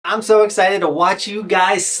I'm so excited to watch you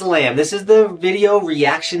guys slam. This is the video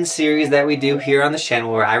reaction series that we do here on the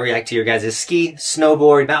channel where I react to your guys' ski,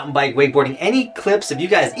 snowboard, mountain bike, wakeboarding, any clips of you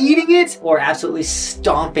guys eating it or absolutely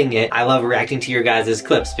stomping it. I love reacting to your guys'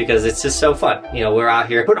 clips because it's just so fun. You know, we're out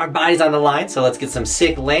here putting our bodies on the line, so let's get some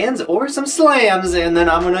sick lands or some slams, and then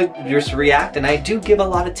I'm gonna just react. And I do give a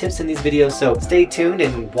lot of tips in these videos, so stay tuned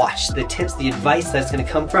and watch the tips, the advice that's gonna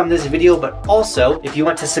come from this video. But also, if you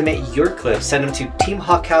want to submit your clips, send them to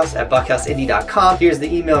teamhawkhouse@buckhouseindy.com. Here's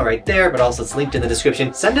the email right there, but also it's linked in the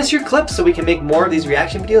description. Send us your clips so we can make more of these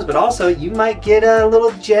reaction videos, but also you might get a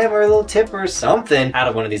little gem or a little tip or something out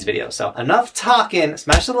of one of these videos. So enough talking,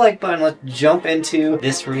 smash the like button, let's jump into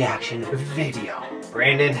this reaction video.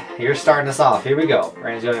 Brandon, you're starting us off. Here we go.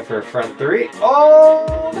 Brandon's going for a front three.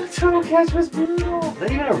 Oh, the toe catch was brutal. Is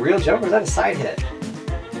that even a real jump or is that a side hit?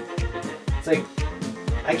 It's like,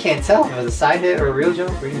 I can't tell if it was a side hit or a real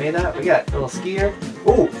jump where you made that. We got a little skier.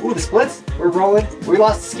 Ooh, the splits. We're rolling. We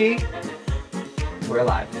lost the ski. We're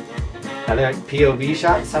alive. Another POV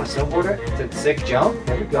shot. It's not a snowboarder. It's a sick jump.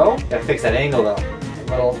 There we go. Gotta fix that angle though.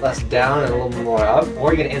 A little less down and a little more up.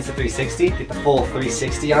 Or you're gonna instant 360. Get the full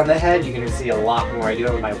 360 on the head. You can see a lot more. I do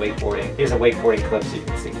it with my wakeboarding. Here's a wakeboarding clip so you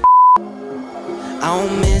can see. I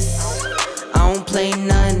don't miss. I don't play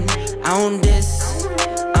none. I don't diss.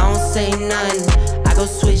 I don't say none. I go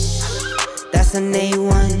swish, that's an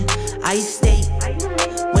A1. I eat steak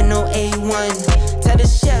with no A1. Tell the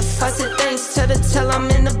chef, I said thanks. Tell I'm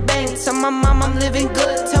in the bank. Tell my mom I'm living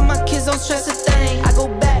good. Tell my kids don't stress a thing. I go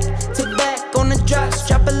back to back on the drops.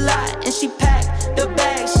 Drop a lot and she pack the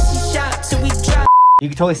bags. She shot till we drop. You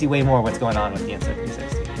can totally see way more what's going on with the instant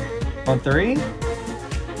 360. On three.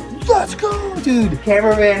 Let's go, dude.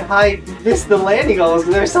 Cameraman hype missed the landing almost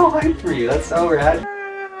because they're so hyped for you. That's so rad.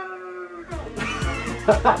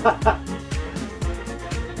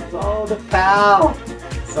 Oh, the pow!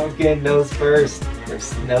 Sunk in nose first.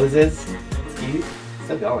 There's noses. Skis.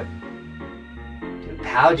 Still going. Dude,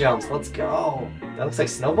 pow jumps. Let's go. That looks like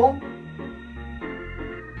snowball.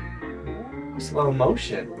 Ooh, slow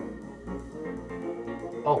motion.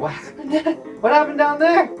 Oh, what happened there? What happened down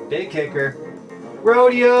there? Big kicker.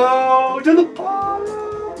 Rodeo to the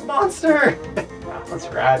bottom. Monster. Wow, that's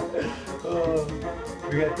rad. Oh.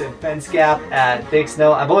 We got the fence gap at Big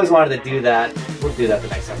Snow. I've always wanted to do that. We'll do that the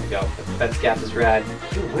next time we go. But the fence gap is rad.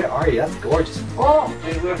 Dude, where are you? That's gorgeous. Oh,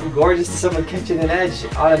 we went from gorgeous to someone catching an edge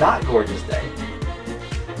on a not gorgeous day.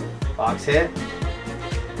 Box hit.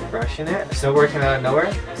 Crushing it. A snowboard coming out of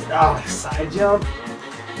nowhere. Oh, side jump.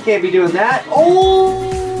 Can't be doing that. Oh,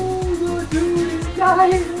 the dude is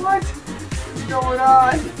dying. What is going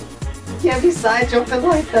on? You can't be side jumping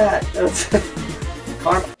like that. That's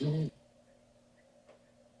karma.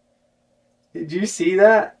 Did you see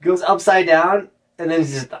that? Goes upside down, and then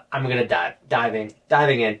it's just, I'm gonna dive. Diving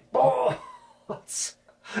in. Oh, it's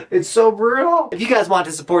so brutal. If you guys want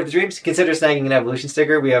to support the dreams, consider snagging an Evolution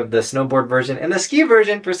sticker. We have the snowboard version and the ski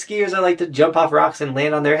version for skiers that like to jump off rocks and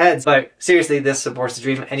land on their heads. But seriously, this supports the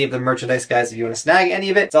dream. Any of the merchandise, guys, if you want to snag any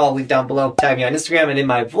of it, it's all linked down below. Tag me on Instagram, and in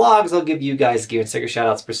my vlogs, I'll give you guys gear and sticker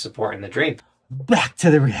shoutouts for supporting the dream. Back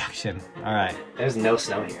to the reaction. All right, there's no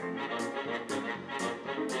snow here.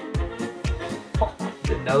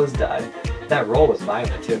 The nosedive. That roll was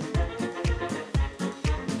violent too.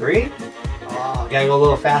 Three? Oh, gotta go a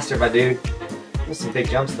little faster, my dude. There's some big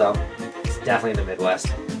jumps though. It's definitely in the Midwest.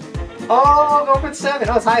 Oh, going for the 7.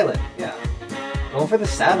 Oh, it's Highland. Yeah. Going for the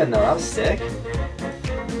 7 though. That was sick.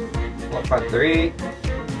 One front 3.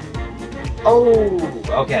 Oh,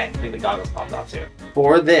 okay. I think the goggles popped off too.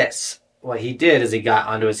 For this, what he did is he got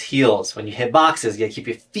onto his heels. When you hit boxes, you gotta keep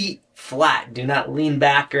your feet flat. Do not lean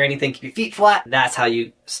back or anything. Keep your feet flat. That's how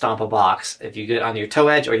you stomp a box. If you get on your toe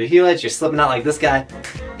edge or your heel edge, you're slipping out like this guy,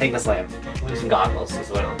 taking a slam. Losing goggles is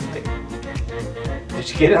what it looks like. Did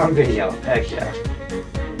you get it on video? Heck yeah.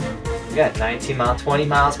 We got 19 miles, 20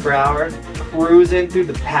 miles per hour. Cruising through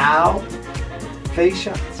the POW. Face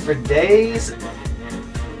shots for days.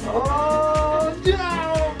 Oh,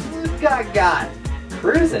 no! This guy got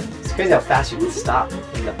cruising. It's crazy how fast you can stop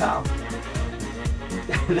in the POW.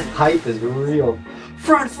 The hype is real.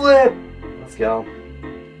 Front flip! Let's go.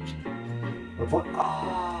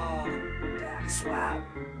 Oh, back slap.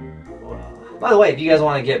 Whoa. By the way, if you guys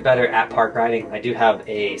want to get better at park riding, I do have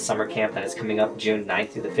a summer camp that is coming up June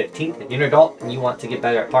 9th through the 15th. If you're an adult and you want to get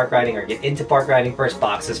better at park riding or get into park riding, first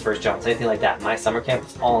boxes, first jumps, anything like that, my summer camp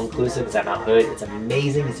is all inclusive. It's at Mount Hood. It's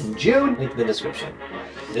amazing. It's in June. Link in the description.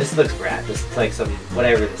 This looks rad. This looks like some,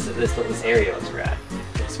 whatever this is. This area looks rad.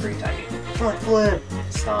 It's springtime. Front flip.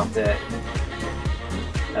 Stomped it.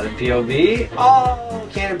 Another POV. Oh,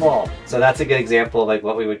 cannonball. So that's a good example of like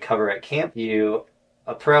what we would cover at camp. You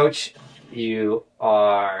approach, you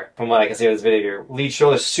are, from what I can see in this video, your lead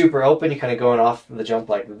shoulder is super open. You're kind of going off the jump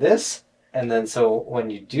like this. And then so when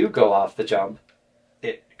you do go off the jump,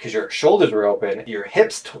 because your shoulders were open, your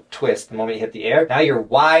hips twist the moment you hit the air. Now you're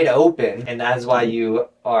wide open, and that is why you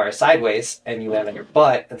are sideways and you land on your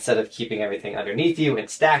butt instead of keeping everything underneath you and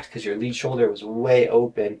stacked, because your lead shoulder was way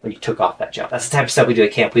open when you took off that jump. That's the type of stuff we do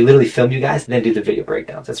at camp. We literally film you guys and then do the video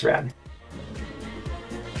breakdowns. That's rad.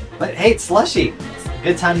 But hey, it's slushy. It's a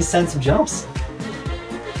good time to send some jumps.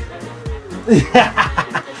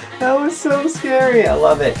 That was so scary. I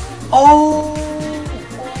love it. Oh,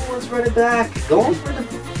 let's run it back. Going for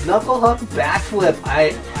the knuckle huck backflip.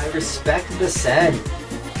 I respect the send.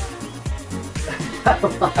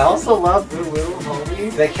 I also love the little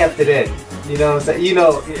homie that kept it in. You know what I'm saying? You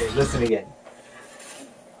know, here, listen again.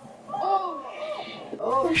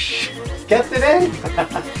 Oh, kept it in. I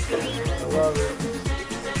love it.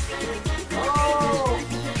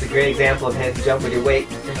 Oh, it's a great example of hitting jump with your weight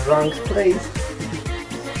in the wrong place.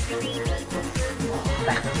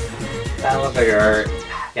 That looks like it hurt.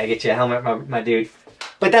 Gotta get you a helmet, my dude.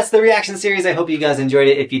 But that's the reaction series. I hope you guys enjoyed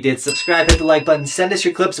it. If you did, subscribe, hit the like button, send us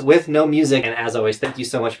your clips with no music. And as always, thank you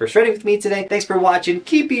so much for shredding with me today. Thanks for watching.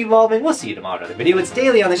 Keep evolving. We'll see you tomorrow in another video. It's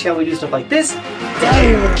daily on the channel. We do stuff like this.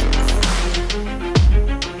 Daily.